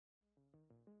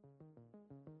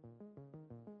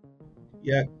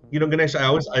Yeah, Ganesh,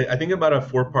 I think about a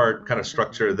four-part kind of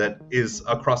structure that is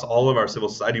across all of our civil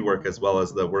society work as well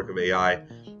as the work of AI.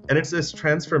 And it's this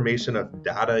transformation of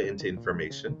data into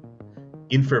information,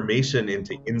 information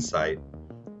into insight,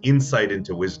 insight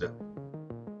into wisdom.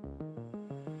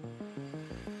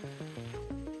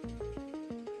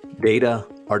 Data,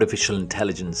 artificial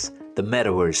intelligence, the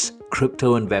metaverse,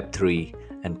 crypto and Web3,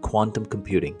 and quantum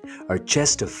computing are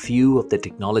just a few of the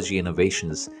technology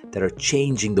innovations that are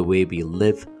changing the way we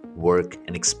live, work,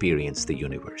 and experience the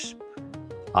universe.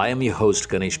 I am your host,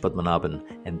 Ganesh Padmanabhan,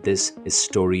 and this is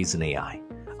Stories in AI,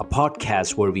 a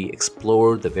podcast where we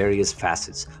explore the various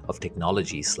facets of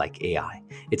technologies like AI,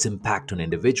 its impact on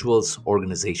individuals,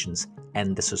 organizations,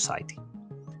 and the society.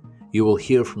 You will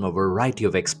hear from a variety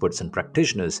of experts and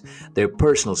practitioners, their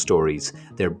personal stories,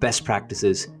 their best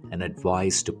practices, and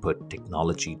advice to put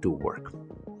technology to work.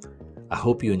 I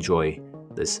hope you enjoy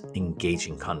this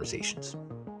engaging conversations.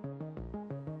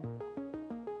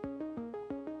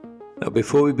 Now,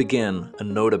 before we begin, a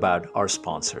note about our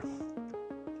sponsor.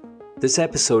 This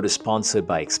episode is sponsored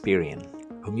by Experian,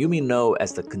 whom you may know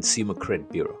as the Consumer Credit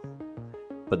Bureau,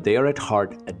 but they are at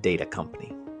heart a data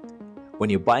company. When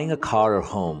you're buying a car or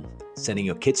home, sending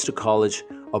your kids to college,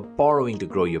 or borrowing to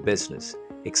grow your business,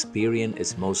 Experian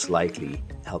is most likely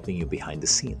helping you behind the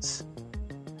scenes.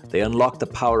 They unlock the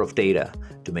power of data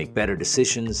to make better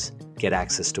decisions, get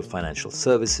access to financial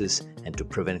services, and to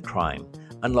prevent crime,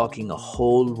 unlocking a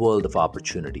whole world of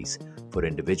opportunities for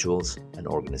individuals and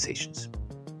organizations.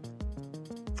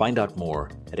 Find out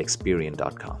more at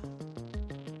Experian.com.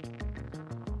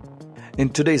 In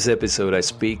today's episode, I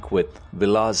speak with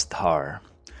Vilas Dhar.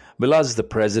 Vilas is the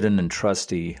president and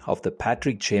trustee of the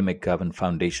Patrick J. McGovern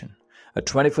Foundation, a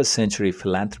 21st century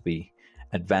philanthropy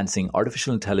advancing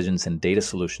artificial intelligence and data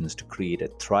solutions to create a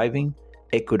thriving,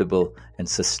 equitable, and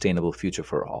sustainable future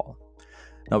for all.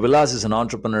 Now, Vilas is an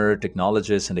entrepreneur,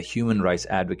 technologist, and a human rights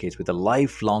advocate with a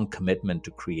lifelong commitment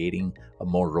to creating a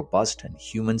more robust and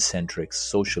human-centric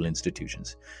social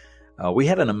institutions. We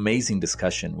had an amazing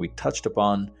discussion. We touched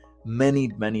upon many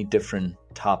different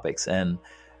topics, and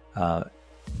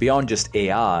beyond just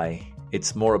AI,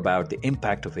 it's more about the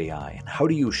impact of AI and how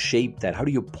do you shape that? How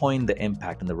do you point the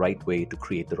impact in the right way to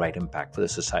create the right impact for the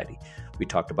society? We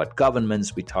talked about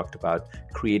governments, we talked about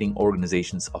creating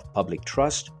organizations of public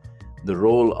trust, the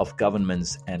role of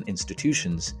governments and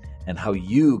institutions, and how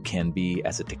you can be,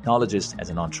 as a technologist, as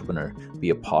an entrepreneur,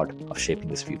 be a part of shaping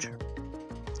this future.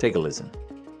 Take a listen.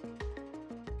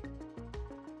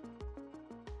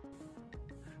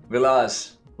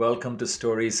 Vilas, welcome to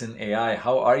Stories in AI.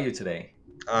 How are you today?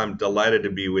 I'm delighted to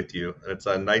be with you. It's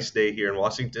a nice day here in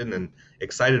Washington and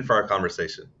excited for our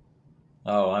conversation.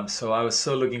 Oh, I was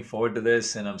so looking forward to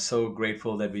this, and I'm so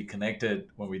grateful that we connected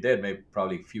when we did, maybe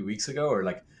probably a few weeks ago, or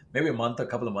like maybe a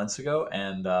couple of months ago.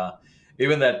 And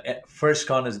even that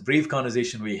brief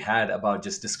conversation we had about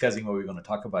just discussing what we're going to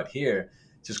talk about here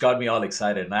just got me all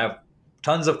excited. And I have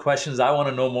tons of questions I want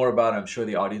to know more about. I'm sure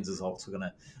the audience is also going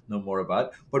to know more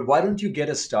about. But why don't you get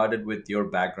us started with your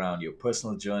background, your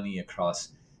personal journey across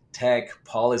tech,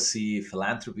 policy,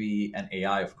 philanthropy, and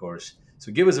AI, of course.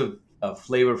 So give us a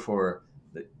flavor for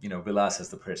Vilas as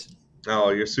the person. Oh,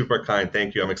 you're super kind.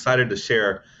 Thank you. I'm excited to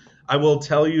share. I will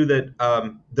tell you that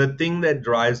the thing that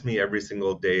drives me every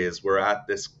single day is we're at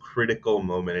this critical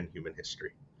moment in human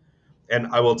history. And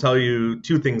I will tell you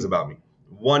two things about me.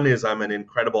 One is I'm an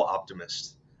incredible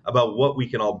optimist about what we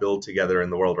can all build together in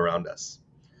the world around us.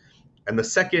 And the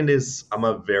second is I'm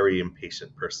a very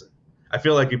impatient person. I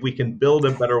feel like if we can build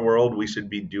a better world, we should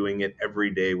be doing it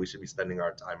every day. We should be spending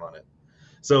our time on it.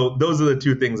 So those are the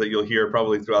two things that you'll hear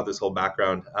probably throughout this whole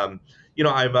background.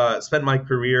 I've spent my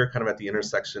career kind of at the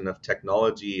intersection of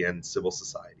technology and civil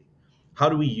society. How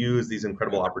do we use these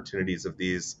incredible opportunities of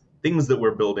these things that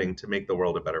we're building to make the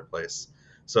world a better place?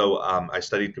 So I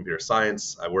studied computer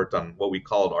science. I worked on what we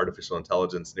called artificial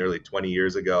intelligence nearly 20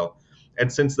 years ago. And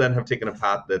since then have taken a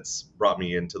path that's brought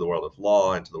me into the world of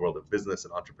law, into the world of business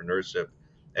and entrepreneurship,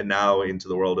 and now into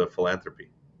the world of philanthropy.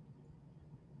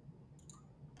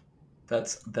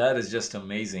 That is just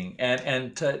amazing.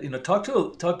 And talk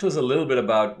to us a little bit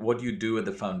about what you do at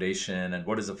the foundation and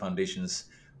what is the foundation's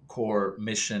core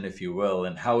mission, if you will,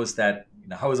 and how is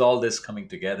all this coming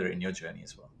together in your journey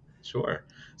as well? Sure.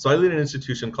 So I lead an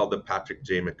institution called the Patrick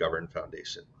J. McGovern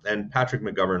Foundation, and Patrick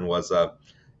McGovern was a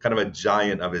kind of a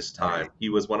giant of his time. He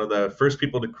was one of the first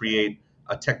people to create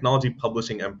a technology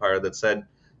publishing empire that said,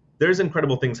 there's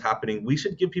incredible things happening. We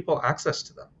should give people access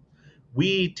to them.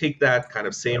 We take that kind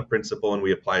of same principle and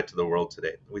we apply it to the world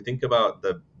today. We think about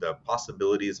the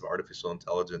possibilities of artificial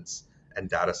intelligence and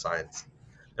data science.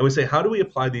 And we say, how do we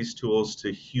apply these tools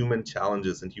to human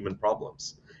challenges and human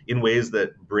problems in ways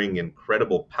that bring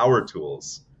incredible power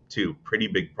tools to pretty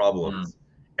big Mm. problems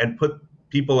and put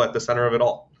people at the center of it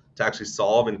all to actually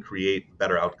solve and create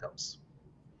better outcomes?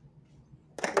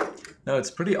 No,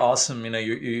 it's pretty awesome.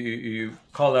 You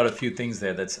called out a few things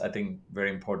there that's, I think,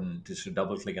 very important to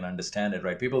double click and understand it,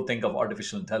 right? People think of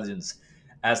artificial intelligence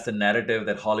as the narrative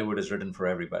that Hollywood has written for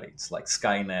everybody. It's like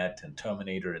Skynet and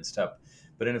Terminator and stuff.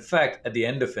 But in effect, at the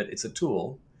end of it, it's a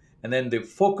tool. And then they're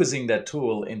focusing that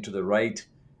tool into the right,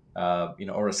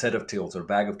 or a set of tools or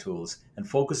bag of tools, and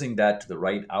focusing that to the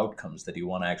right outcomes that you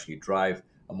want to actually drive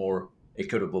a more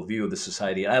equitable view of the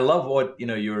society. And I love what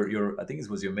your I think it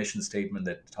was your mission statement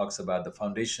that talks about the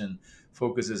foundation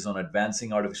focuses on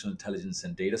advancing artificial intelligence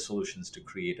and data solutions to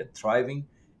create a thriving,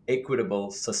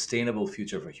 equitable, sustainable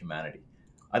future for humanity.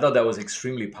 I thought that was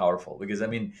extremely powerful because, I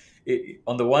mean,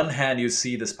 on the one hand, you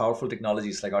see this powerful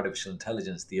technologies like artificial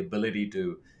intelligence, the ability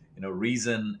to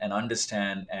reason and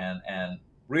understand and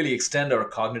really extend our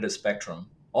cognitive spectrum,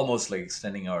 almost like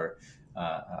extending our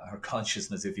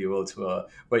consciousness, if you will,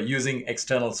 by using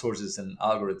external sources and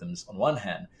algorithms on one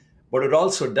hand. What it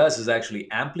also does is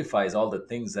actually amplifies all the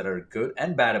things that are good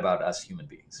and bad about us human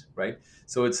beings, right?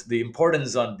 So it's the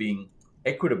importance on being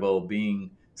equitable,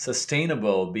 being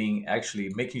sustainable, being actually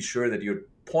making sure that you're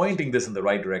pointing this in the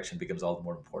right direction becomes all the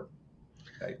more important,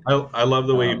 right? I love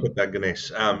the way you Um, put that,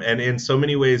 Ganesh. And in so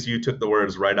many ways, you took the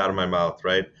words right out of my mouth,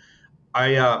 right?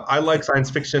 I like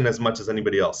science fiction as much as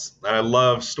anybody else. And I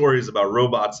love stories about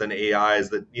robots and AIs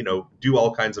that, do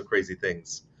all kinds of crazy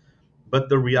things. But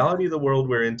the yeah, reality of the world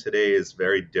we're in today is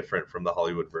very different from the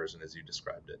Hollywood version as you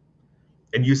described it.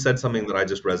 And you said yeah, something that I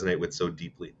just resonate with so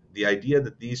deeply. The idea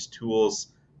that these tools,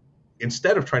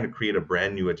 instead of trying to create a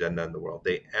brand new agenda in the world,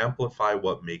 they amplify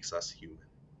what makes us human.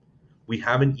 We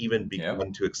haven't even yeah,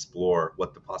 begun to explore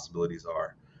what the possibilities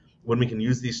are when we can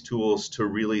use these tools to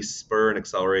really spur and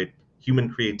accelerate human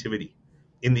creativity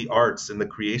in the arts, in the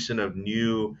creation of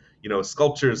new,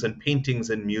 sculptures and paintings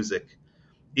and music,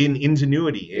 in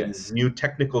ingenuity, in yes, new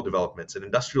technical developments and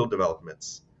industrial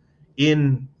developments,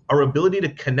 in our ability to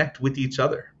connect with each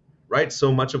other, right?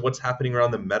 So much of what's happening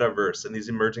around the metaverse and these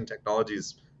emerging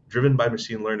technologies driven by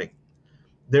machine learning,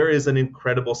 there is an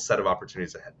incredible set of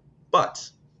opportunities ahead. But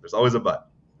there's always a but,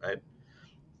 right?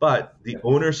 But the yeah.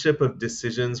 ownership of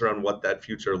decisions around what that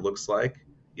future looks like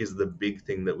is the big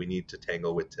thing that we need to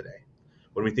tangle with today.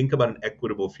 When we think about an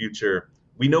equitable future,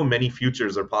 we know many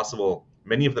futures are possible.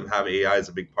 Many of them have AI as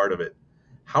a big part of it.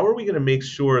 How are we going to make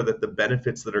sure that the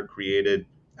benefits that are created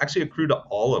actually accrue to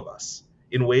all of us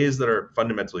in ways that are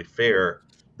fundamentally fair,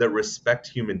 that respect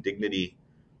human dignity,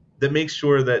 that make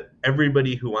sure that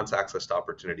everybody who wants access to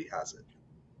opportunity has it?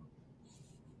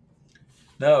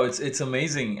 No, it's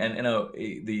amazing, and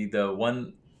the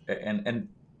one and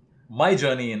my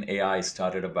journey in AI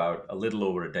started about a little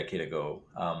over a decade ago.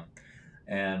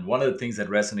 And one of the things that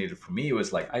resonated for me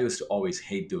was like I used to always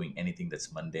hate doing anything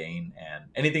that's mundane, and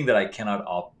anything that I cannot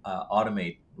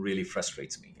automate really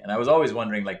frustrates me. And I was always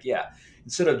wondering, like, yeah,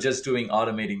 instead of just doing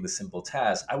automating the simple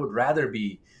tasks, I would rather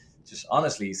be just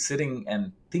honestly sitting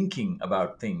and thinking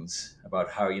about things,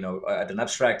 about how, at an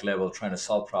abstract level, trying to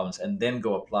solve problems and then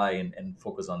go apply and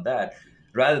focus on that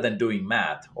rather than doing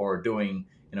math or doing,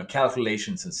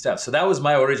 calculations and stuff. So that was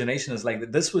my origination, is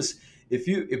like this was, if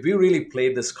we really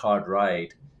played this card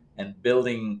right and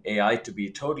building AI to be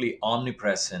totally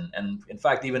omnipresent and in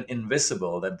fact even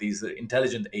invisible, that these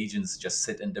intelligent agents just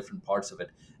sit in different parts of it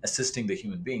assisting the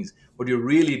human beings, what you're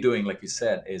really doing, like you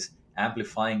said, is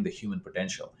amplifying the human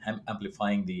potential,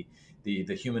 amplifying the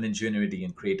human ingenuity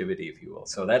and creativity, if you will.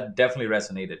 So that definitely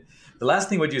resonated. The last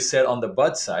thing what you said on the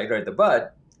bud side, right? The bud,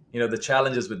 the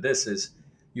challenges with this is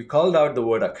you called out the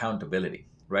word accountability,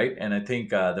 right? And I think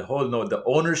the whole note, the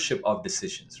ownership of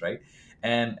decisions, right?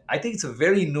 And I think it's a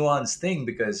very nuanced thing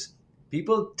because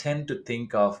people tend to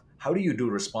think of how do you do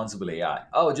responsible AI?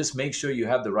 Oh, just make sure you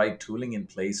have the right tooling in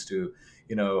place to,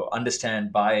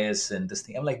 understand bias and this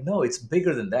thing. I'm like, no, it's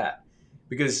bigger than that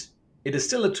because it is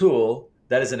still a tool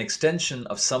that is an extension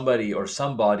of somebody or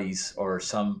some bodies or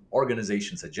some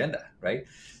organization's agenda, right?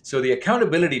 So the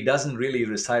accountability doesn't really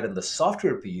reside on the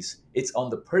software piece. It's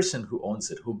on the person who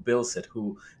owns it, who builds it,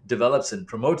 who develops and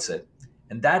promotes it.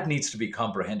 And that needs to be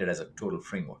comprehended as a total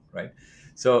framework, right?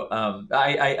 So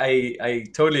I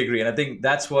totally agree. And I think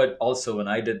that's what also, when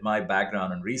I did my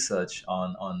background and research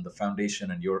on the foundation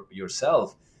and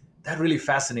yourself, that really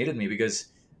fascinated me because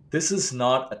this is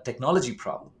not a technology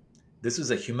problem. This is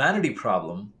a humanity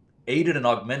problem aided and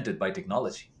augmented by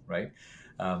technology, right?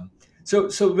 Um,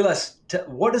 So Vilas,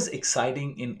 what is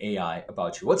exciting in AI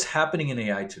about you? What's happening in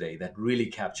AI today that really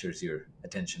captures your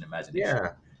attention, imagination? Yeah.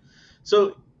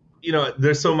 So,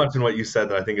 there's so much in what you said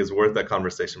that I think is worth that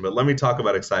conversation. But let me talk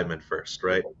about excitement first,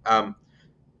 right?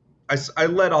 I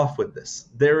led off with this.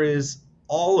 There is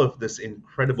all of this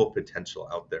incredible potential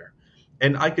out there.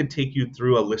 And I could take you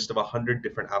through a list of 100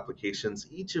 different applications,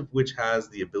 each of which has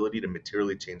the ability to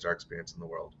materially change our experience in the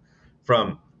world.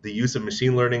 From the use of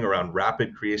machine learning around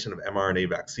rapid creation of mRNA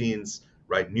vaccines,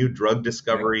 right? New drug Right.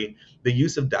 discovery, the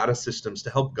use of data systems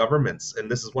to help governments. And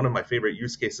this is one of my favorite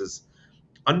use cases,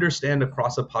 understand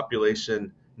across a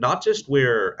population not just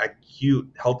where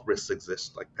acute health risks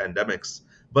exist, like pandemics,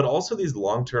 but also these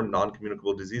long term non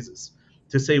communicable diseases.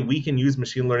 To say we can use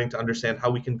machine learning to understand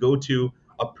how we can go to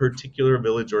a particular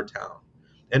village or town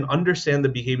and understand the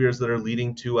behaviors that are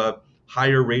leading to a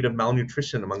higher rate of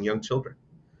malnutrition among young children.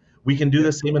 We can do the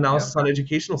Yep. same Yep. analysis on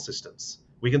educational systems.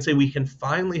 We can say we can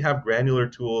finally have granular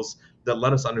tools that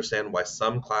let us understand why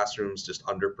some classrooms just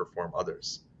underperform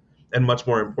others. And much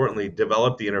more importantly,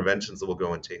 develop the interventions that will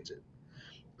go and change it.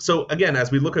 So again,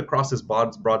 as we look across this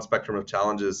broad spectrum of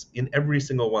challenges, in every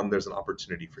single one, there's an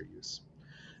opportunity for use.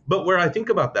 But where I think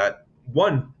about that,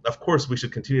 one, of course, we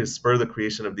should continue to spur the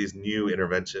creation of these new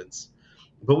interventions.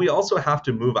 But we also have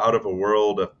to move out of a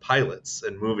world of pilots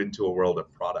and move into a world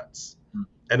of products. Mm.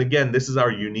 And again, this is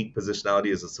our unique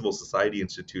positionality as a civil society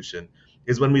institution,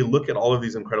 is when we look at all of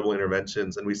these incredible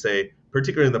interventions and we say,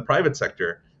 particularly in the private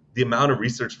sector, the amount of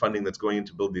research funding that's going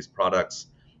into build these products,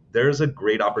 there's a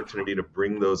great opportunity to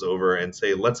bring those over and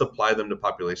say, let's apply them to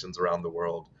populations around the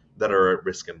world that are at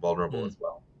risk and vulnerable Mm. as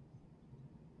well.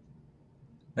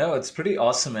 No, it's pretty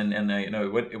awesome, and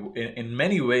what in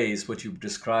many ways what you've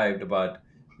described about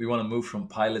we want to move from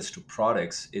pilots to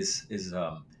products is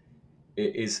a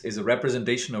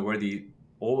representation of where the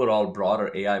overall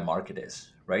broader AI market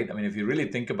is, right? I mean, if you really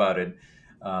think about it,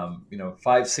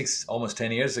 5, 6, almost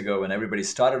 10 years ago, when everybody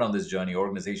started on this journey,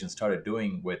 organizations started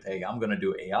doing with, hey, I'm going to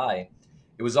do AI.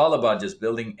 It was all about just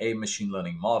building a machine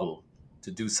learning model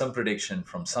to do some prediction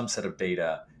from some set of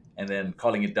data and then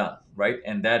calling it done, right?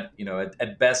 And that,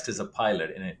 at best is a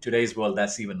pilot. And in today's world,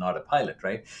 that's even not a pilot,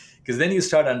 right? Because then you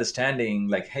start understanding,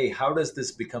 like, hey, how does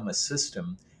this become a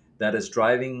system that is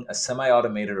driving a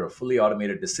semi-automated or fully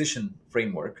automated decision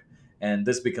framework, and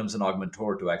this becomes an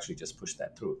augmentor to actually just push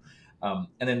that through. And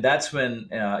then that's when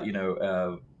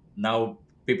now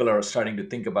people are starting to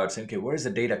think about saying, okay, where is the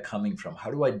data coming from?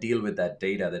 How do I deal with that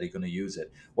data that are going to use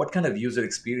it? What kind of user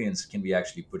experience can we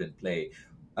actually put in play?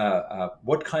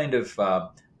 What kind of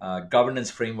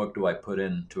governance framework do I put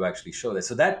in to actually show that?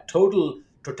 So that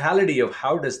totality of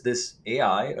how does this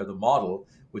AI or the model,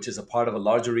 which is a part of a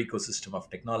larger ecosystem of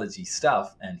technology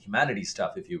stuff and humanity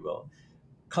stuff, if you will,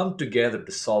 come together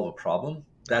to solve a problem,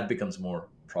 that becomes more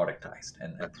productized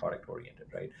and product oriented,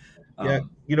 right? Yeah,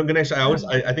 Um, Ganesh, I always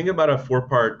and I think about a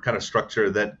four-part kind of structure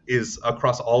that is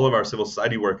across all of our civil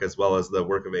society work as well as the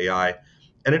work of AI.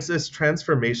 And it's this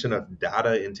transformation of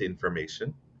data into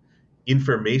information,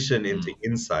 information into mm,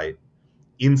 insight,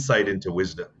 insight into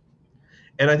wisdom.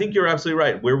 And I think you're absolutely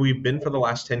right. Where we've been for the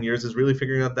last 10 years is really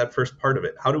figuring out that first part of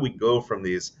it. How do we go from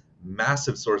these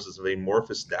massive sources of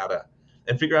amorphous data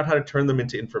and figure out how to turn them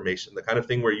into information, the kind of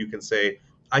thing where you can say,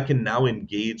 I can now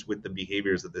engage with the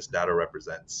behaviors that this data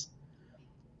represents.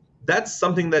 That's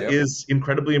something that yep. is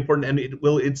incredibly important and it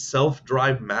will itself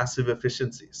drive massive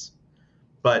efficiencies.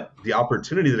 But the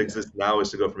opportunity that Yeah. exists now is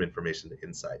to go from information to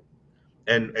insight.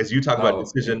 And as you talk about Oh,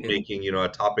 decision making, a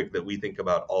topic that we think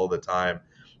about all the time,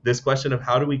 this question of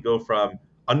how do we go from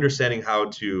understanding how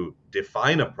to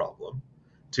define a problem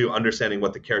to understanding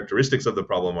what the characteristics of the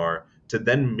problem are to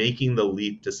then making the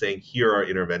leap to saying here are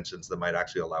interventions that might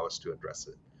actually allow us to address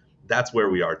it. That's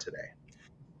where we are today.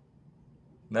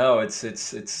 no,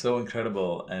 it's so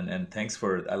incredible, and thanks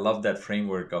for. I love that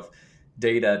framework of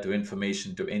data to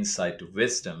information to insight to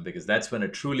wisdom, because that's when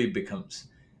it truly becomes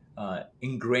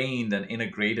ingrained and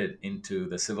integrated into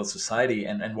the civil society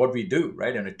and what we do,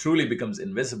 right? And it truly becomes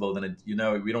invisible. Then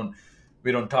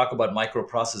we don't talk about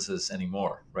microprocesses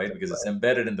anymore, right? Because it's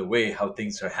embedded in the way how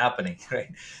things are happening, right?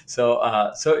 So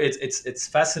it's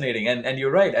fascinating, and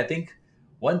you're right. I think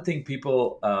one thing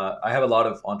people, I have a lot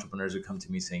of entrepreneurs who come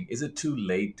to me saying, "Is it too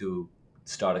late to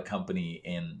start a company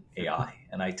in AI?"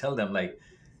 And I tell them, like,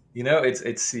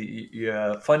 it's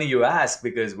funny you ask,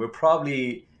 because we're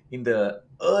probably in the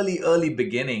early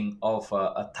beginning of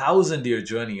a 1,000-year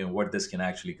journey of what this can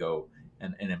actually go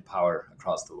and empower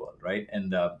across the world, right?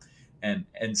 And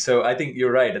so I think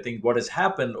you're right. I think what has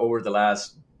happened over the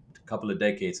last couple of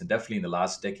decades, and definitely in the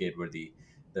last decade, where the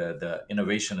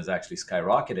innovation has actually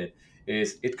skyrocketed,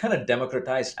 is it kind of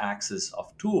democratized access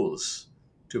of tools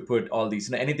to put all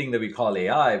these, anything that we call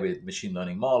AI, with machine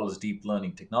learning models, deep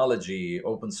learning technology,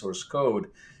 open source code,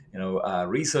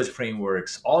 research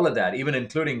frameworks, all of that, even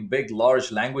including big,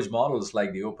 large language models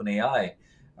like the OpenAI.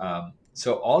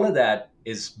 So all of that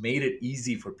is made it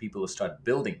easy for people to start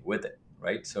building with it,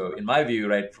 right? So in my view,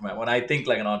 right, when I think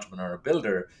like an entrepreneur or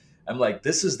builder, I'm like,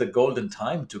 this is the golden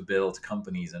time to build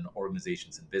companies and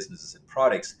organizations and businesses and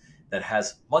products that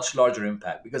has much larger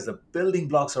impact, because the building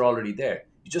blocks are already there.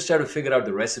 You just have to figure out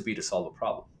the recipe to solve a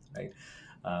problem, right?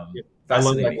 Yeah. I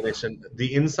love that, Fascinating. Ganesh. And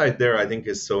the insight there, I think,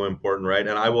 is so important, right?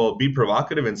 And I will be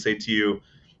provocative and say to you,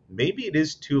 maybe it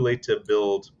is too late to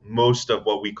build most of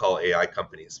what we call AI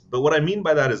companies. But what I mean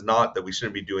by that is not that we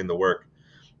shouldn't be doing the work,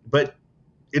 but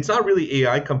it's not really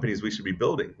AI companies we should be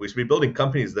building. We should be building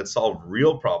companies that solve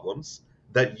real problems,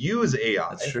 that use That's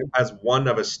AI true. as one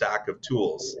of a stack of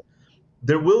tools.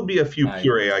 There will be a few I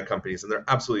pure AI companies, and they're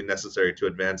absolutely necessary to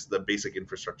advance the basic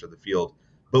infrastructure of the field.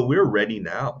 But we're ready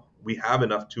now. We have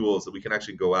enough tools that we can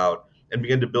actually go out and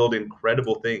begin to build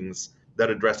incredible things that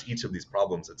address each of these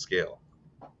problems at scale.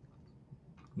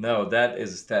 No,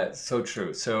 that's so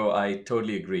true. So I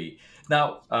totally agree.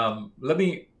 Now,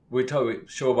 we talk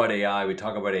show about AI, we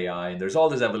talk about AI, and there's all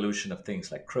this evolution of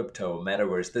things like crypto,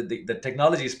 metaverse. The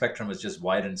technology spectrum has just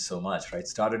widened so much, right?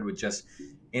 Started with just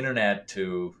internet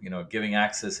to, giving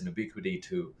access and ubiquity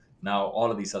to now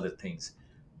all of these other things.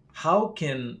 How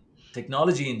can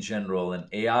technology in general and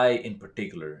AI in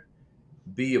particular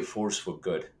be a force for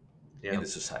good in Yeah. the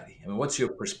society? I mean, what's your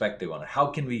perspective on it? How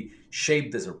can we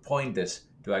shape this or point this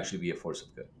to actually be a force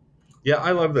of good? Yeah,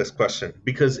 I love this question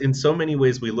because in so many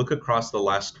ways we look across the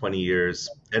last 20 years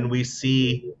and we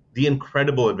see the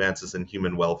incredible advances in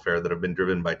human welfare that have been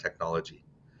driven by technology.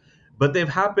 But they've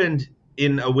happened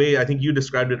in a way, I think you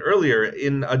described it earlier,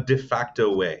 in a de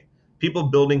facto way. People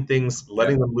building things, Yeah.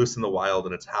 letting them loose in the wild,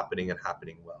 and it's happening and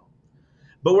happening well.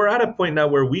 But we're at a point now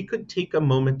where we could take a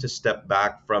moment to step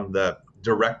back from the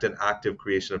direct and active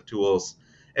creation of tools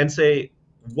and say,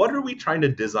 what are we trying to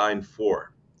design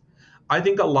for? I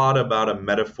think a lot about a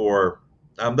metaphor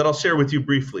that I'll share with you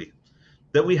briefly,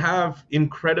 that we have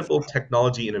incredible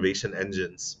technology innovation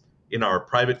engines in our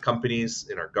private companies,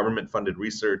 in our government funded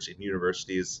research, in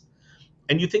universities.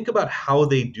 And you think about how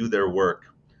they do their work.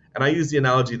 And I use the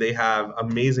analogy, they have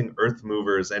amazing earth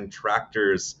movers and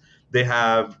tractors. They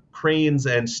have cranes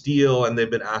and steel, and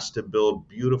they've been asked to build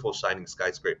beautiful, shining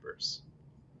skyscrapers.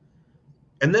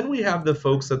 And then we have the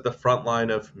folks at the front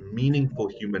line of meaningful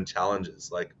human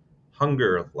challenges like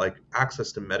hunger, like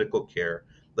access to medical care,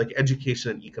 like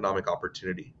education and economic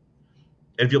opportunity.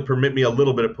 And if you'll permit me a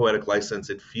little bit of poetic license,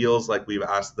 it feels like we've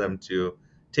asked them to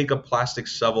take a plastic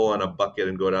shovel and a bucket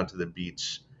and go down to the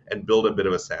beach and build a bit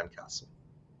of a sandcastle.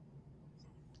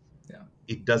 Yeah.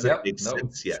 It doesn't Yep. make No, sense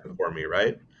it's yet true. for me,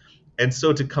 right? And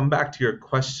so to come back to your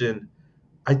question,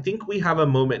 I think we have a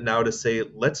moment now to say,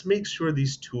 let's make sure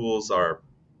these tools are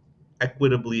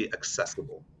equitably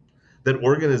accessible, that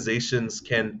organizations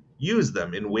can use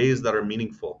them in ways that are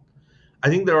meaningful. I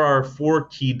think there are four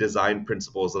key design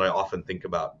principles that I often think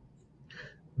about.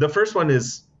 The first one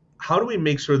is, how do we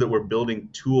make sure that we're building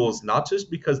tools not just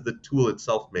because the tool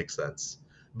itself makes sense,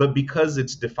 but because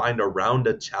it's defined around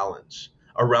a challenge,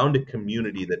 around a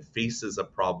community that faces a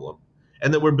problem,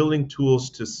 and that we're building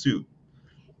tools to suit.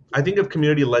 I think of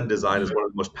community led design as Mm. one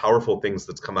of the most powerful things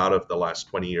that's come out of the last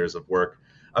 20 years of work,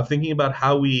 of thinking about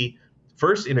how we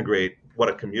first integrate what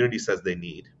a community says they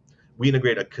need. We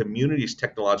integrate a community's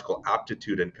technological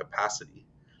aptitude and capacity.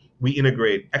 We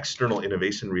integrate external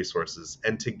innovation resources,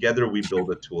 and together we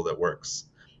build a tool that works.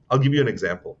 I'll give you an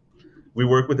example. We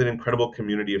work with an incredible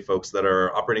community of folks that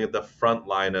are operating at the front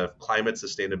line of climate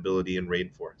sustainability in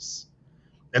rainforests.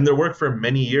 And their work for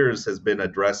many years has been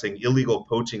addressing illegal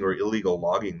poaching or illegal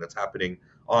logging that's happening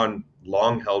on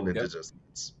long held Yep. indigenous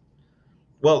lands.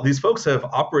 Well, these folks have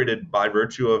operated by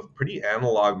virtue of pretty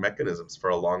analog mechanisms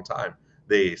for a long time.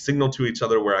 They signal to each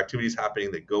other where activity is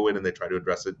happening, they go in and they try to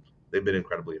address it. They've been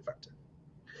incredibly effective.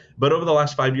 But over the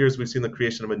last 5 years, we've seen the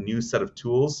creation of a new set of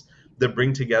tools that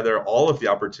bring together all of the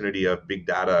opportunity of big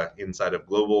data inside of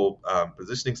global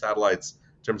positioning satellites,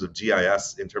 in terms of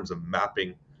GIS, in terms of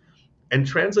mapping, and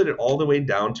translate it all the way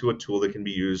down to a tool that can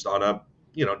be used on a,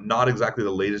 not exactly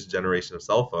the latest generation of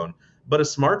cell phone, but a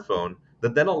smartphone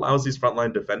that then allows these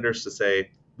frontline defenders to say,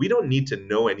 we don't need to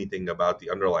know anything about the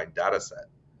underlying data set.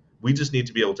 We just need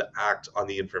to be able to act on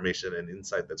the information and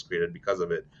insight that's created because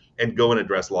of it and go and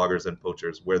address loggers and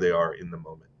poachers where they are in the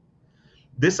moment.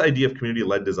 This idea of community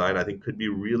led design, I think, could be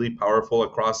really powerful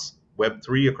across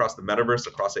Web3, across the metaverse,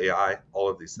 across AI, all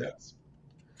of these Yep. things.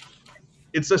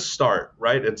 it's a start,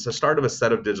 right? It's a start of a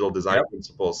set of digital design Yep.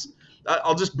 principles.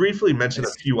 I'll just briefly mention a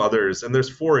It's few others, and there's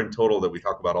four in total that we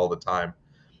talk about all the time.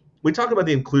 We talk about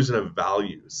the inclusion of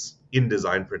values in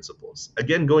design principles.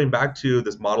 Again, going back to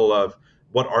this model of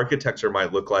what architecture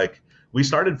might look like, we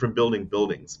started from building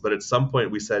buildings, but at some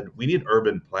point we said we need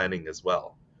urban planning as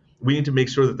well. We need to make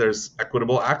sure that there's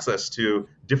equitable access to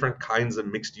different kinds of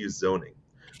mixed use zoning.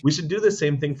 We should do the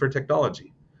same thing for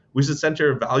technology. We should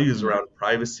center values mm, around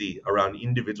privacy, around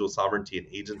individual sovereignty and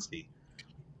agency.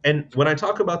 And when I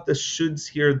talk about the shoulds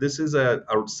here, this is a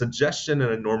suggestion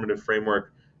and a normative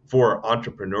framework for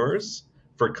entrepreneurs,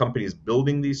 for companies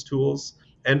building these tools,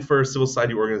 and for civil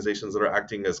society organizations that are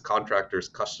acting as contractors,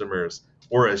 customers,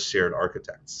 or as shared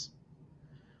architects.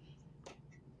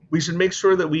 We should make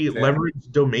sure that we fair. leverage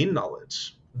domain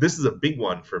knowledge. This is a big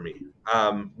one for me.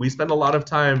 We spend a lot of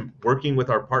time working with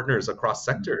our partners across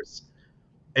sectors.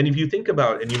 And if you think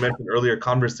about, and you mentioned earlier,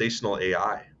 conversational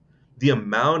AI, the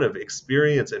amount of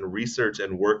experience and research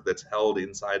and work that's held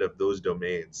inside of those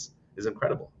domains is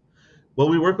incredible. Well,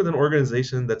 we work with an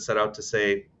organization that set out to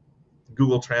say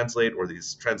Google Translate or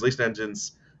these translation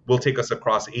engines will take us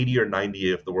across 80 or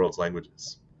 90 of the world's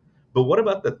languages. But what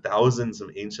about the thousands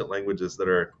of ancient languages that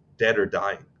are dead or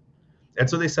dying? And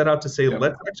so they set out to say, Yep.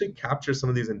 let's actually capture some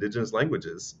of these indigenous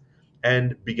languages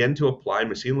and begin to apply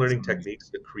machine That's learning amazing. techniques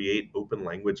to create open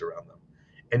language around them.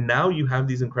 And now you have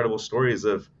these incredible stories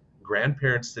of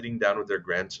grandparents sitting down with their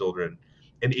grandchildren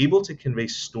and able to convey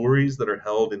stories that are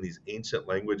held in these ancient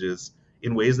languages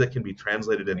in ways that can be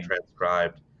translated and Amazing.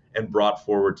 transcribed and brought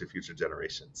forward to future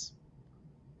generations.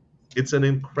 It's an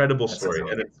incredible That's story.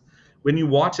 And amazing. it's, when you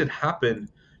watch it happen,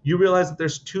 you realize that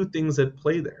there's two things at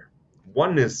play there.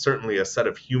 One is certainly a set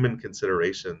of human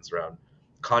considerations around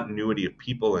continuity of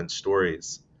people and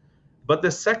stories. But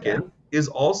the Yeah. second is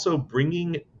also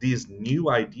bringing these new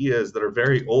ideas that are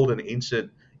very old and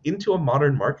ancient into a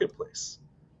modern marketplace.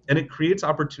 And it creates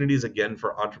opportunities again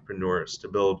for entrepreneurs to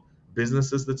build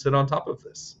businesses that sit on top of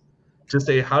this. To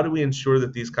say, how do we ensure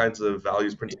that these kinds of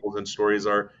values, principles, and stories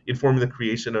are informing the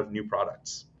creation of new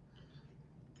products?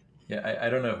 Yeah, I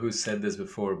don't know who said this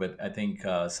before, but I think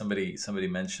somebody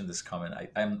mentioned this comment.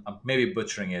 I'm maybe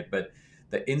butchering it, but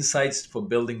the insights for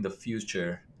building the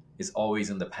future is always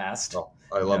in the past. Oh,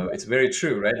 I love that. It's very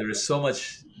true, right? There is so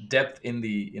much depth in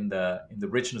the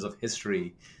richness of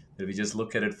history that we just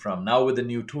look at it from now with the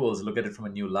new tools, look at it from a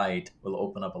new light, will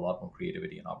open up a lot more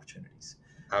creativity and opportunities.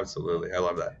 Absolutely. I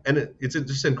love that. And it's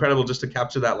just incredible just to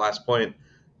capture that last point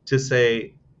to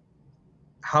say,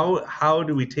 how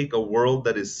do we take a world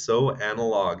that is so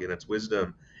analog in its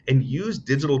wisdom and use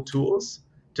digital tools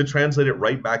to translate it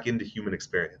right back into human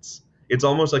experience? It's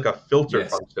almost like a filter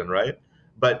Yes. function, right?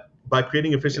 But by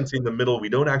creating Yep. efficiency in the middle, we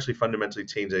don't actually fundamentally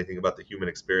change anything about the human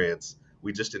experience.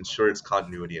 We just ensure its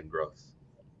continuity and growth.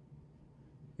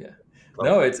 Yeah. Love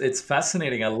No, that. it's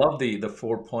fascinating. I love the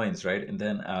 4 points, right? And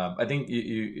then I think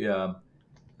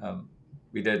um,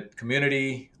 we did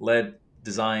community led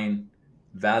design,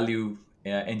 value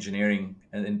engineering,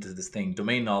 and into this thing,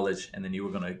 domain knowledge, and then you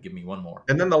were gonna give me one more.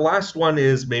 And then the last one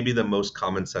is maybe the most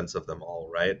common sense of them all,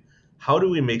 right? How do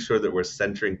we make sure that we're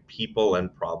centering people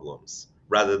and problems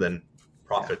rather than Yeah.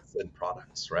 profits and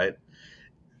products, right?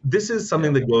 This is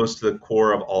something Yep. that goes to the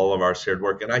core of all of our shared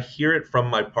work. And I hear it from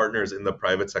my partners in the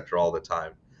private sector all the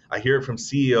time. I hear it from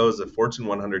CEOs of Fortune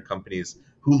 100 companies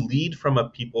who lead from a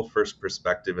people first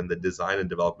perspective in the design and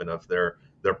development of their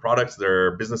products,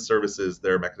 their business services,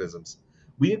 their mechanisms.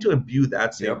 We need to imbue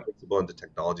that same Yep. principle into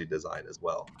technology design as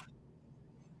well.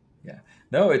 Yeah.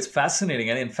 No, it's fascinating,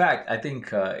 and in fact, I think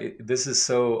this is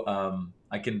so.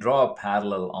 I can draw a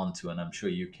parallel onto, and I'm sure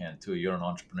you can too. You're an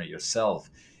entrepreneur yourself.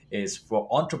 Is for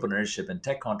entrepreneurship and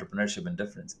tech entrepreneurship and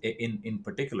difference in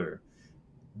particular,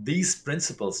 these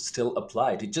principles still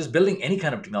apply to just building any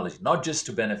kind of technology, not just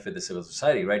to benefit the civil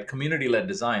society, right? Community led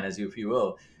design, as you, if you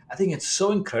will. I think it's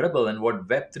so incredible. And what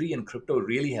Web3 and crypto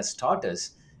really has taught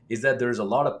us is that there's a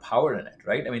lot of power in it,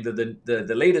 right? I mean,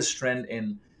 the latest trend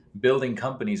in building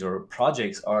companies or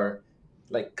projects are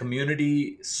like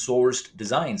community sourced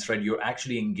designs, right? You're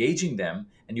actually engaging them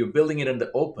and you're building it in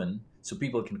the open so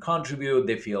people can contribute,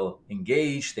 they feel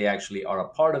engaged, they actually are a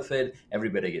part of it,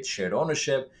 everybody gets shared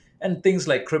ownership, and things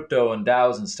like crypto and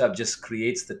DAOs and stuff just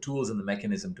creates the tools and the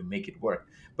mechanism to make it work.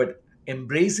 But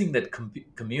embracing that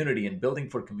community and building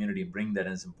for community and bringing that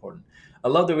in is important. I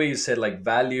love the way you said like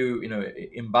value,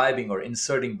 imbibing or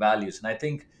inserting values. And I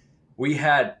think we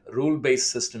had rule-based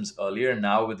systems earlier.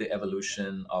 Now with the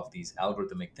evolution of these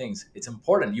algorithmic things, it's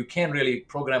important. You can't really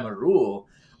program a rule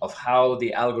of how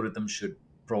the algorithm should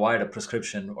provide a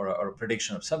prescription or a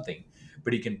prediction of something,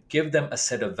 but you can give them a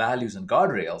set of values and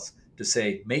guardrails to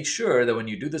say, make sure that when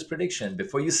you do this prediction,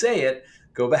 before you say it,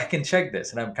 go back and check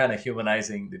this. And I'm kind of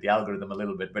humanizing the algorithm a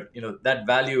little bit, but that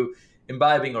value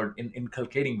imbibing or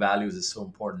inculcating values is so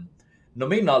important.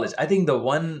 Domain knowledge. I think the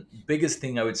one biggest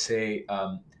thing I would say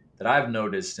that I've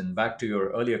noticed, and back to your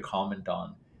earlier comment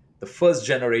on the first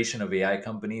generation of AI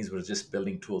companies was just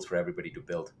building tools for everybody to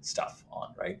build stuff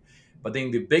on, right? But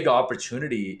then the big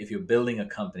opportunity, if you're building a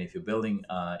company, if you're building,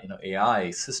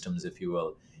 AI systems, if you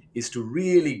will, is to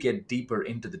really get deeper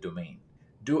into the domain,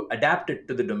 do adapt it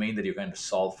to the domain that you're going to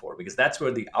solve for, because that's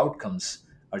where the outcomes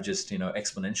are just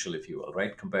exponential, if you will,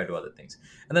 right, compared to other things.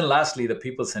 And then lastly, the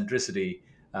people centricity.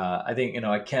 I think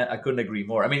I couldn't agree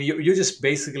more. I mean, you just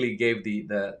basically gave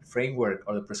the framework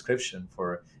or the prescription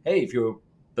for, hey, if you're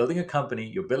building a company,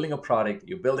 you're building a product,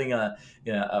 you're building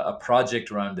a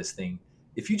project around this thing.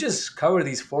 If you just cover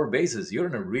these four bases, you're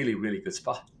in a really, really good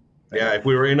spot. Right? Yeah, if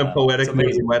we were in a poetic mood, we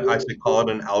amazing. might actually call it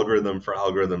an algorithm for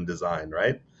algorithm design,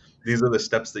 right? These are the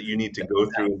steps that you need to go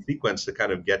through in sequence to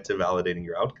kind of get to validating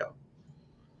your outcome.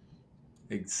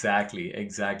 Exactly.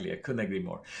 I couldn't agree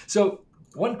more. So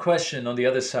one question on the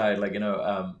other side,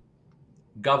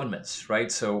 governments, right?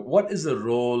 So what is the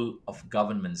role of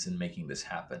governments in making this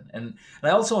happen? And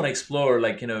I also want to explore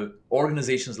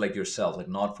organizations like yourself, like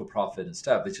not for profit and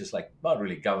stuff, which is like not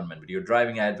really government, but you're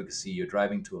driving advocacy, you're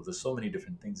driving tools. There's so many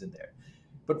different things in there.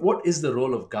 But what is the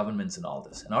role of governments in all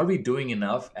this? And are we doing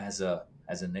enough as a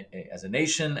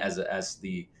nation, as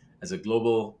a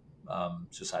global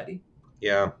society?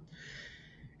 Yeah,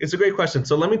 it's a great question.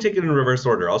 So let me take it in reverse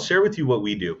order. I'll share with you what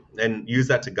we do and use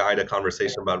that to guide a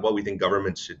conversation about what we think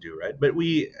governments should do, right? But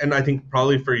and I think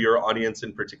probably for your audience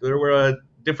in particular, we're a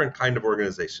different kind of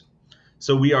organization.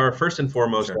 So we are first and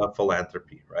foremost Sure. a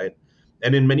philanthropy, right?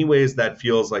 And in many ways, that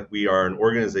feels like we are an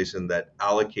organization that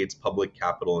allocates public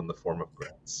capital in the form of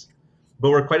grants.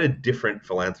 But we're quite a different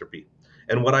philanthropy.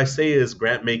 And what I say is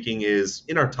grant making is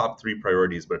in our top three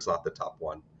priorities, but it's not the top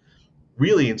one.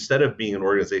 Really, instead of being an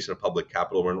organization of public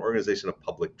capital, we're an organization of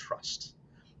public trust.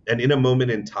 And in a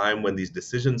moment in time when these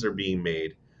decisions are being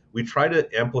made, we try to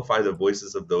amplify the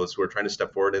voices of those who are trying to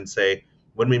step forward and say,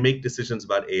 when we make decisions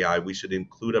about AI, we should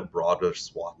include a broader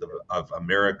swath of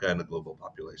America and the global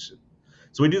population.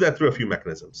 So we do that through a few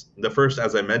mechanisms. The first,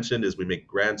 as I mentioned, is we make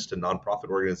grants to nonprofit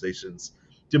organizations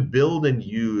to build and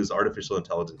use artificial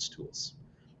intelligence tools.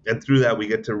 And through that, we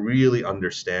get to really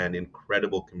understand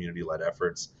incredible community-led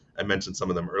efforts. I mentioned some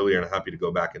of them earlier, and I'm happy to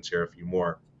go back and share a few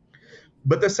more.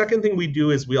 But the second thing we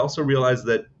do is we also realize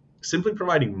that simply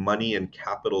providing money and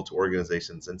capital to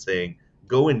organizations and saying,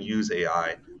 go and use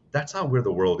AI, that's not where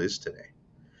the world is today.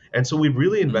 And so we've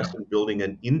really invested in building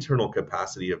an internal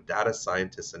capacity of data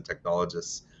scientists and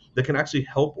technologists that can actually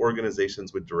help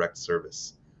organizations with direct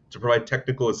service, to provide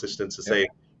technical assistance to say,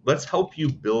 let's help you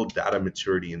build data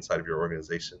maturity inside of your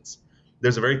organizations.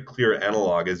 There's a very clear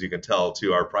analog, as you can tell,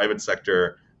 to our private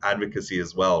sector advocacy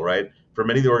as well, right? For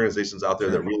many of the organizations out there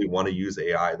that really want to use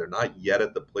AI, they're not yet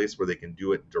at the place where they can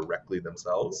do it directly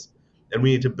themselves. And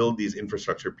we need to build these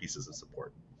infrastructure pieces of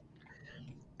support.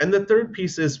 And the third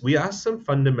piece is we ask some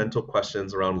fundamental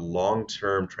questions around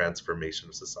long-term transformation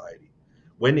of society.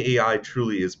 When AI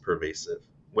truly is pervasive,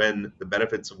 when the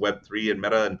benefits of Web3 and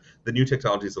Meta and the new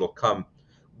technologies that'll come,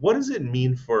 what does it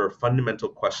mean for fundamental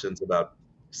questions about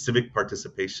civic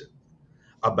participation,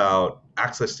 about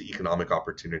access to economic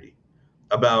opportunity,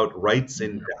 about rights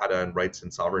in data and rights in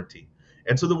sovereignty?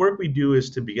 And so the work we do is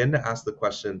to begin to ask the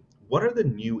question, what are the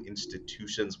new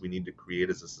institutions we need to create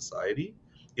as a society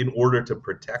in order to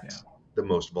protect the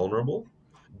most vulnerable,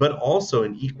 but also,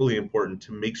 and equally important,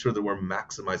 to make sure that we're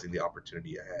maximizing the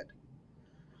opportunity ahead?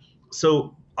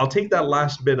 So I'll take that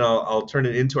last bit, I'll turn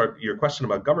it into your question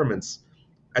about governments.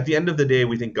 At the end of the day,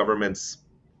 we think governments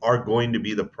are going to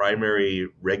be the primary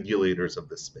regulators of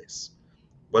this space.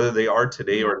 Whether they are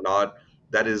today or not,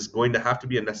 that is going to have to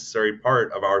be a necessary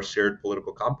part of our shared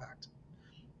political compact.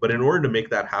 But in order to make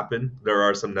that happen, there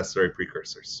are some necessary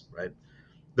precursors, right?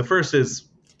 The first is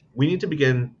we need to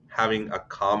begin having a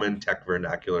common tech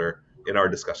vernacular in our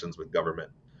discussions with government.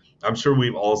 I'm sure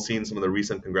we've all seen some of the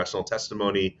recent congressional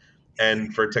testimony,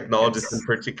 and for technologists in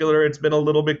particular, it's been a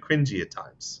little bit cringy at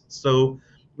times. So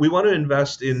we want to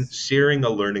invest in sharing a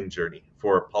learning journey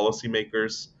for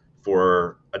policymakers,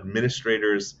 for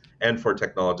administrators, and for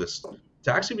technologists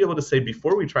to actually be able to say,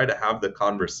 before we try to have the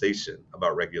conversation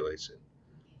about regulation,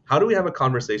 how do we have a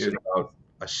conversation about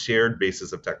a shared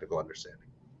basis of technical understanding?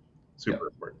 Super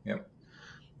important.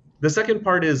 The second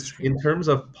part is, in terms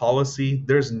of policy,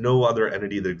 there's no other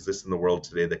entity that exists in the world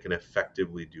today that can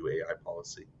effectively do AI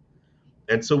policy.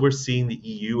 And so we're seeing the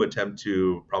EU attempt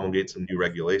to promulgate some new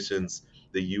regulations.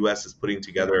 The US is putting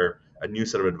together a new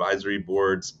set of advisory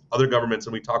boards. Other governments,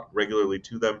 and we talk regularly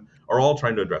to them, are all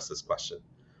trying to address this question.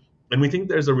 And we think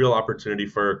there's a real opportunity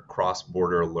for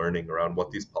cross-border learning around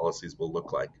what these policies will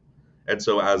look like. And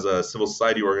so, as a civil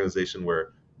society organization,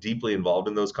 we're deeply involved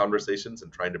in those conversations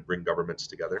and trying to bring governments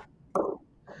together.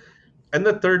 And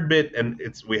the third bit, and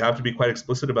we have to be quite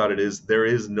explicit about it, is there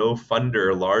is no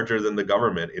funder larger than the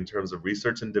government in terms of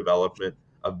research and development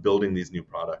of building these new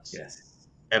products. Yes.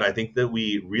 And I think that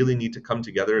we really need to come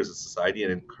together as a society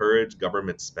and encourage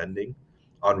government spending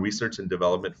on research and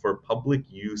development for public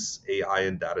use AI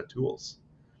and data tools.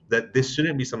 That this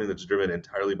shouldn't be something that's driven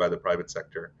entirely by the private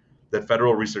sector, that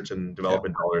federal research and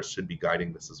development dollars should be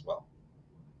guiding this as well.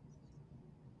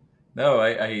 No,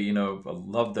 I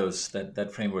love that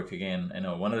framework again.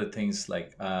 One of the things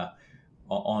like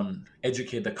on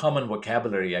educate the common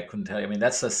vocabulary, I couldn't tell you. I mean,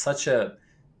 that's such a,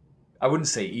 I wouldn't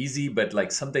say easy, but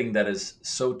like something that is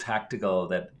so tactical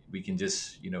that we can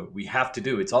just, we have to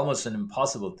do. It's almost an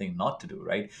impossible thing not to do,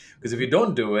 right? Because if you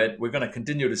don't do it, we're going to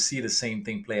continue to see the same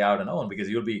thing play out and on, because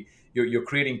you're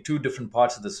creating two different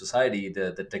parts of the society,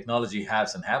 the technology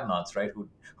haves and have-nots, right?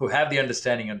 Who have the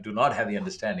understanding and do not have the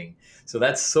understanding. So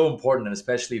that's so important, and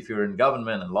especially if you're in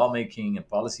government and lawmaking and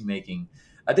policy making.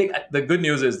 I think the good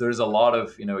news is there's a lot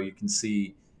of, you can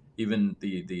see even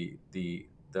the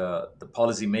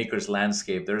policymakers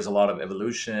landscape. There's a lot of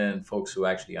evolution, folks who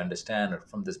actually understand or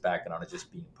from this background are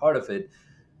just being part of it.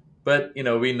 But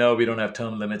we know we don't have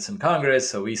term limits in Congress,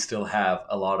 so we still have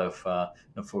a lot of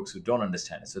folks who don't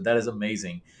understand it. So that is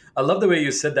amazing. I love the way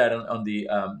you said that on the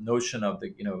notion of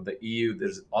the EU.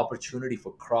 There's opportunity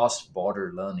for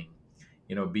cross-border learning,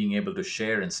 being able to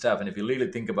share and stuff. And if you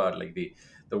really think about like the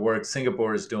work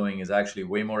Singapore is doing is actually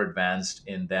way more advanced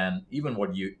than even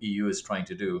what EU is trying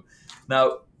to do.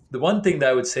 Now, the one thing that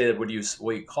I would say that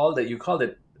you called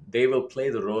it, they will play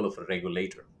the role of a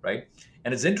regulator, right?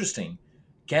 And it's interesting.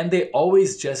 Can they only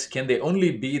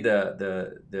be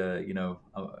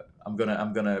I'm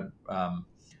gonna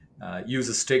use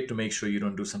a stick to make sure you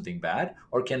don't do something bad,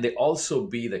 or can they also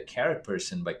be the carrot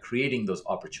person by creating those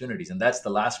opportunities? And that's the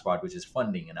last part, which is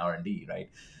funding and R&D, right?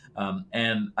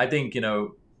 And I think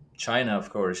China, of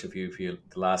course, if you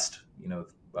the last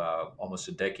almost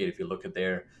a decade, if you look at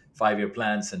their 5-year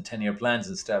plans and 10-year plans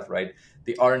and stuff, right?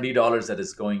 The R&D dollars that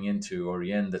is going into, or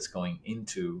yen that's going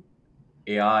into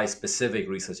AI specific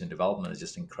research and development is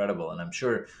just incredible, and I'm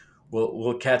sure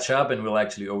we'll catch up and we'll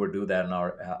actually overdo that on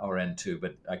our end too.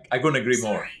 But I couldn't agree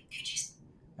more.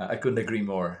 I couldn't agree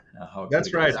more.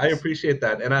 That's right. I appreciate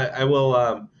that, and I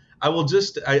will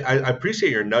just I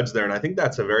appreciate your nudge there, and I think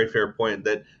that's a very fair point,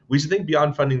 that we should think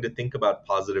beyond funding to think about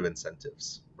positive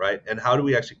incentives, right? And how do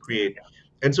we actually create?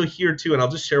 And so here too, and I'll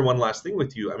just share one last thing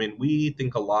with you. I mean, we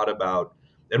think a lot about,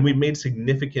 and we've made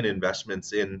significant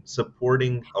investments in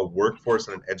supporting a workforce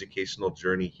and an educational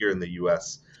journey here in the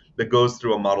U.S. that goes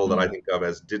through a model that I think of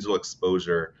as digital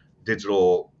exposure,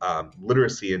 digital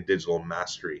literacy, and digital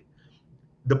mastery.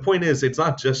 The point is, it's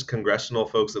not just congressional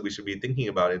folks that we should be thinking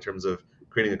about in terms of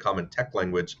creating a common tech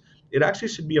language. It actually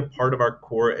should be a part of our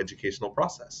core educational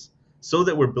process so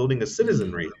that we're building a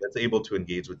citizenry that's able to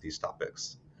engage with these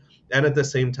topics. And at the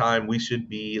same time, we should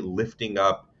be lifting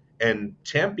up and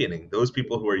championing those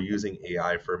people who are using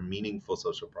AI for meaningful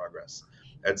social progress.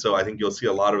 And so I think you'll see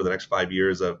a lot over the next 5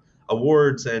 years of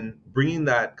awards and bringing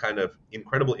that kind of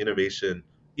incredible innovation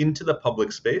into the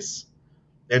public space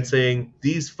and saying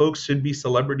these folks should be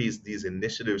celebrities, these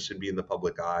initiatives should be in the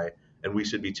public eye, and we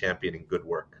should be championing good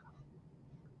work.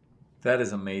 That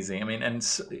is amazing. I mean, and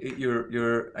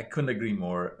I couldn't agree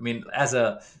more. I mean,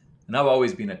 and I've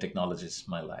always been a technologist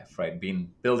in my life, right?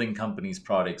 Been building companies,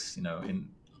 products,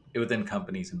 within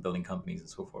companies and building companies and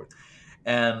so forth.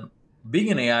 And being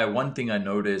in AI, one thing I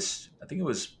noticed, I think it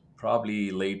was probably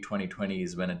late 2020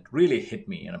 is when it really hit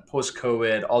me.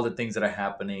 Post-COVID, all the things that are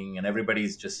happening and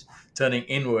everybody's just turning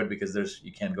inward because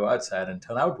you can't go outside and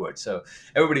turn outward. So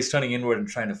everybody's turning inward and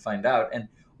trying to find out. And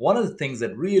one of the things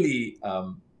that really,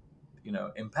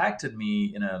 impacted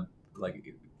me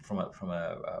from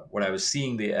what I was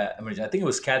seeing I think it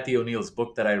was Cathy O'Neill's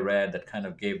book that I read that kind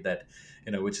of gave that,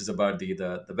 which is about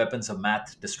the weapons of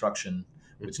math destruction,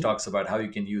 which talks about how you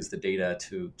can use the data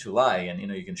to lie, and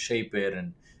you can shape it,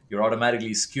 and you're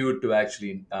automatically skewed to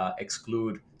actually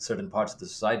exclude certain parts of the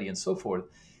society and so forth.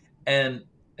 And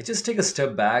I just take a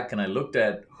step back and I looked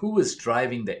at who was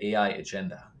driving the AI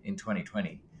agenda in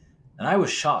 2020, and I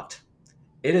was shocked.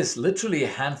 It is literally a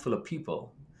handful of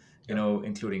people,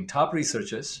 including top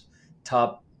researchers,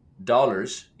 top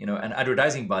dollars, and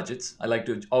advertising budgets. I like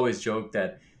to always joke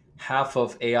that half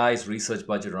of AI's research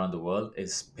budget around the world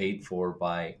is paid for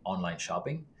by online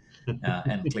shopping.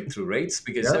 and click through rates,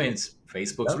 because I Yeah, mean it's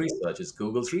Facebook's yeah. research, it's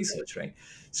Google's research, right?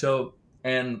 So,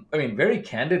 and I mean, very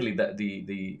candidly, that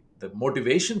the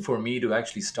motivation for me to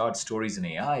actually start Stories in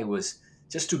AI was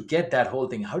just to get that whole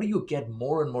thing. How do you get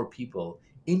more and more people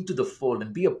into the fold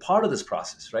and be a part of this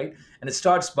process, right? And it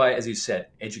starts by, as you said,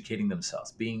 educating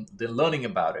themselves, being they're learning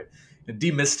about it,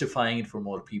 demystifying it for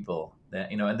more people,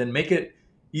 and then make it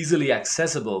easily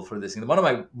accessible for this. One of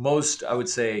my most, I would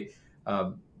say,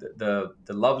 the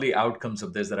lovely outcomes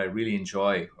of this that I really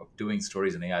enjoy of doing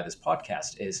Stories in AI, this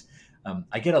podcast, is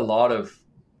I get a lot of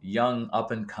young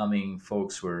up and coming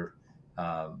folks who are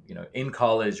in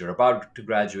college or about to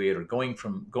graduate or going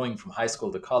from high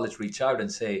school to college, reach out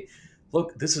and say,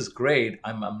 look, this is great.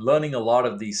 I'm learning a lot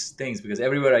of these things, because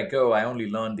everywhere I go, I only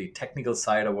learn the technical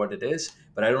side of what it is,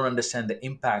 but I don't understand the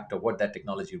impact of what that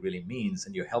technology really means.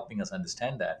 And you're helping us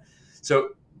understand that. So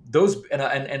those,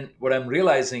 and what I'm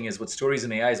realizing is what Stories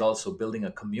in AI is also building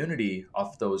a community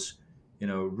of those,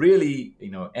 really,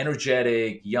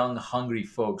 energetic, young, hungry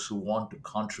folks who want to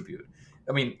contribute.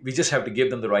 I mean, we just have to give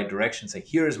them the right direction. Say,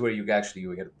 here's where you got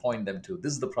to point them to.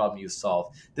 This is the problem you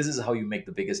solve. This is how you make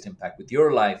the biggest impact with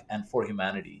your life and for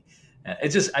humanity. And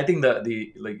it's just, I think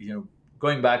the like,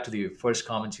 going back to the first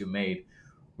comments you made,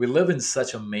 we live in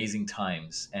such amazing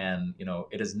times, and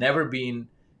it has never been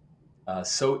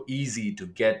so easy to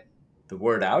get the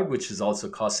word out, which is also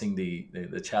causing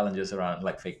the challenges around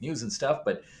like fake news and stuff.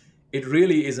 But it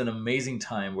really is an amazing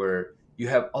time where you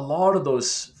have a lot of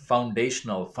those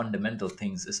foundational, fundamental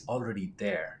things is already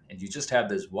there, and you just have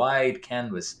this wide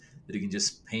canvas that you can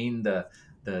just paint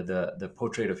the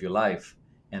portrait of your life,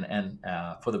 and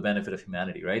for the benefit of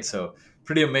humanity, right? So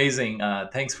pretty amazing.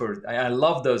 Thanks for. I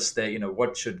love those. That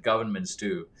what should governments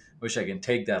do? Wish I can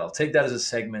take that. I'll take that as a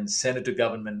segment, send it to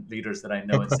government leaders that I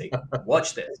know, and say,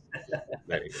 watch this.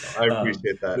 There you go. I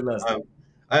appreciate that. Vilas.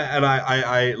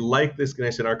 I like this,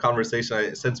 Ganesh, in our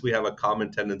conversation. Since we have a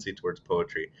common tendency towards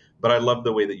poetry, but I love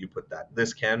the way that you put that.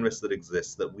 This canvas that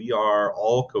exists, that we are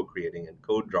all co-creating and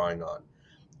co-drawing on,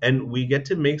 and we get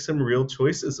to make some real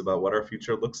choices about what our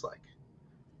future looks like,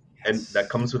 and that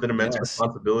Yes. comes with an immense Yes.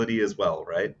 responsibility as well,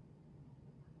 right?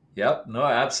 Yep. No,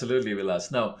 absolutely,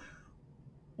 Vilas. Now,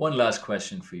 one last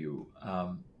question for you.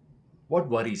 What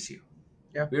worries you?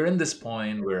 Yeah, We're in this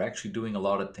point, we're actually doing a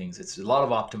lot of things. It's a lot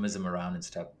of optimism around and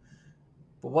stuff.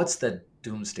 But what's the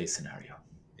doomsday scenario?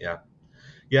 yeah.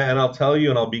 Yeah, and I'll tell you,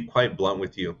 and I'll be quite blunt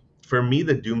with you. For me,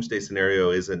 the doomsday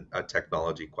scenario isn't a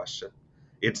technology question.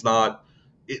 It's not.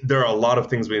 There are a lot of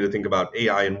things we need to think about: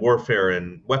 AI and warfare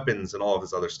and weapons and all of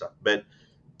this other stuff. But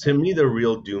to me, the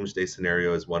real doomsday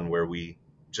scenario is one where we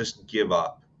just give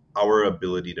up our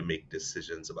ability to make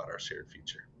decisions about our shared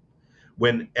future.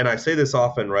 And I say this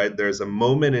often, right? There's a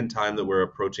moment in time that we're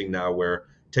approaching now where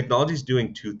technology is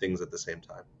doing two things at the same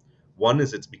time. One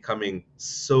is it's becoming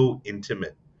so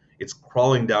intimate. It's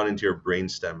crawling down into your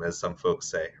brainstem, as some folks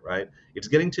say, right? It's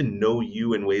getting to know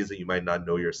you in ways that you might not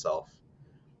know yourself.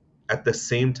 At the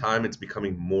same time, it's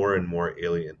becoming more and more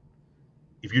alien.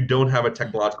 If you don't have a Hmm.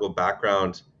 technological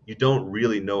background, you don't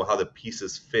really know how the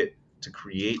pieces fit to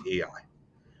create AI.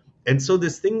 And so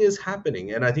this thing is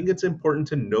happening, and I think it's important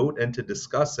to note and to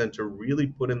discuss and to really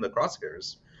put in the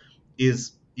crosshairs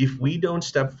is if we don't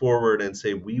step forward and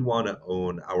say we want to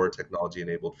own our technology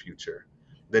enabled future,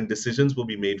 then decisions will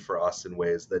be made for us in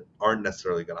ways that aren't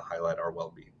necessarily going to highlight our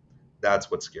well-being. That's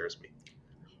what scares me.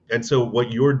 And so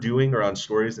what you're doing around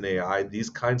stories and AI, these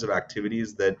kinds of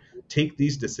activities that take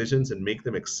these decisions and make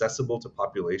them accessible to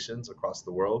populations across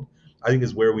the world, I think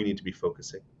is where we need to be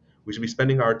focusing. We should be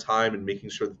spending our time in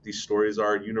making sure that these stories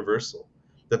are universal,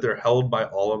 that they're held by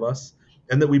all of us,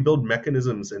 and that we build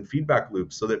mechanisms and feedback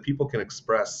loops so that people can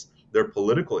express their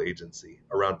political agency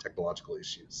around technological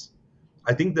issues.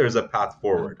 I think there's a path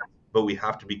forward, but we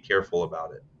have to be careful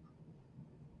about it.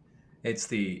 It's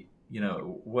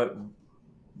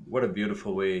what a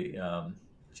beautiful way,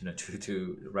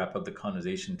 to wrap up the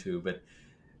conversation too. But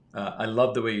I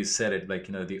love the way you said it. Like,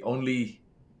 the only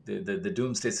the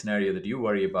doomsday scenario that you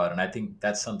worry about, and I think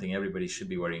that's something everybody should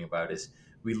be worrying about, is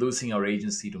we losing our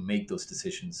agency to make those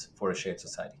decisions for a shared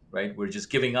society, right? We're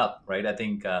just giving up, right? I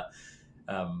think,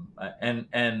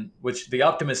 and which the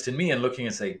optimist in me and looking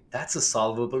and say that's a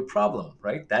solvable problem,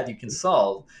 right? That you can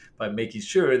solve by making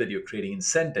sure that you're creating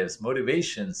incentives,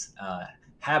 motivations,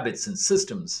 habits, and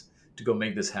systems to go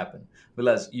make this happen.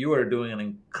 Whereas you are doing an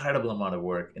incredible amount of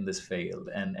work in this field,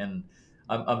 and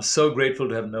I'm so grateful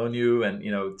to have known you, and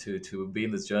to be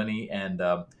in this journey. And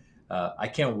I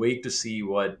can't wait to see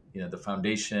what the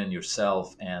foundation,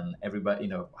 yourself, and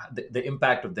everybody, the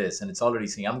impact of this. And it's already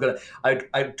seeing.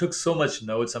 I took so much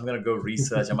notes. I'm gonna go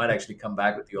research. I might actually come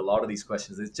back with you a lot of these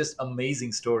questions. It's just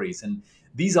amazing stories, and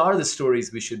these are the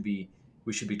stories we should be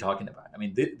talking about. I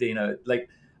mean, like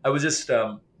I was just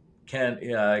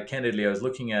candidly, I was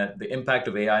looking at the impact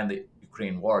of AI in the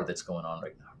Ukraine war that's going on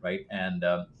right now, right? And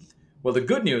well, the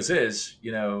good news is,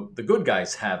 the good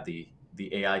guys have the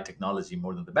AI technology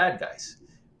more than the bad guys.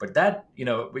 But that,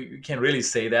 we can't really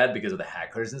say that because of the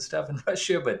hackers and stuff in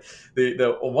Russia. But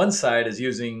the one side is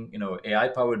using, AI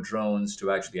powered drones to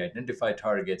actually identify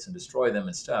targets and destroy them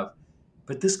and stuff.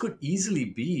 But this could easily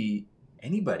be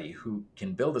anybody who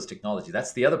can build this technology.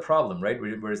 That's the other problem, right?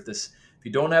 Whereas this, if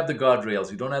you don't have the guardrails,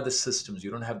 you don't have the systems,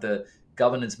 you don't have the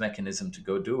governance mechanism to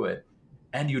go do it,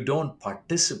 and you don't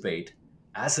participate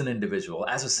as an individual,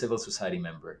 as a civil society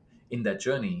member in that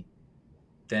journey,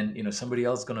 then somebody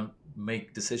else is going to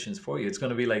make decisions for you. It's going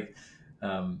to be like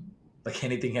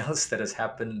anything else that has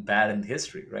happened bad in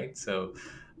history, right? So,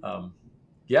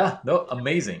 yeah, no,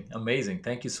 amazing.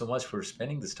 Thank you so much for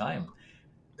spending this time.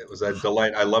 It was a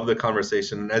delight. I love the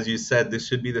conversation. And as you said, this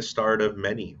should be the start of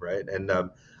many, right? And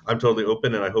I'm totally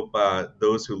open. And I hope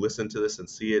those who listen to this and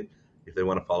see it, if they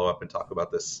want to follow up and talk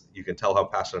about this, you can tell how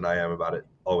passionate I am about it.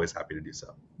 Always happy to do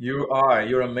so.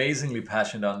 You're amazingly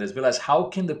passionate on this. Vilas, how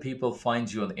can the people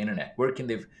find you on the internet? Where can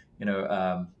they,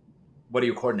 what are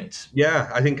your coordinates?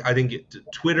 Yeah, I think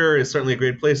Twitter is certainly a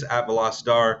great place, at Vilas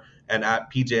Dhar and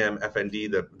at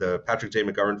PJMFND, the Patrick J.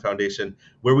 McGovern Foundation,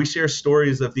 where we share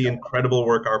stories of the incredible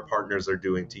work our partners are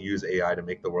doing to use AI to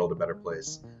make the world a better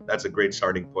place. That's a great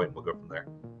starting point. We'll go from there.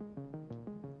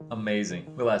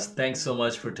 Amazing. Vilas, thanks so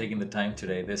much for taking the time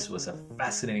today. This was a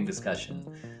fascinating discussion.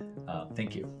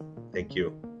 Thank you. Thank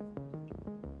you.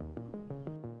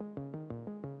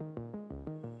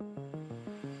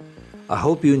 I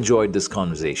hope you enjoyed this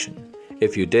conversation.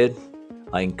 If you did,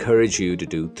 I encourage you to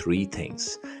do 3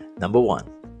 things. Number 1,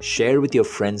 share with your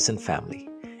friends and family.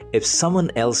 If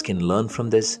someone else can learn from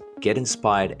this, get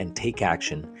inspired, and take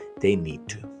action, they need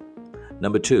to.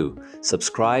 Number 2,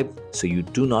 subscribe so you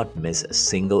do not miss a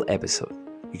single episode.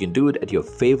 You can do it at your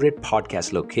favorite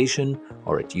podcast location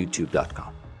or at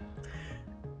youtube.com.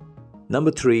 Number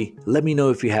 3, let me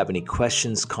know if you have any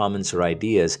questions, comments, or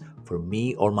ideas for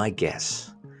me or my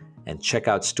guests. And check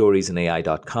out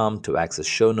storiesinai.com to access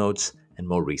show notes and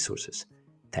more resources.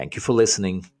 Thank you for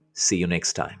listening. See you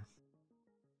next time.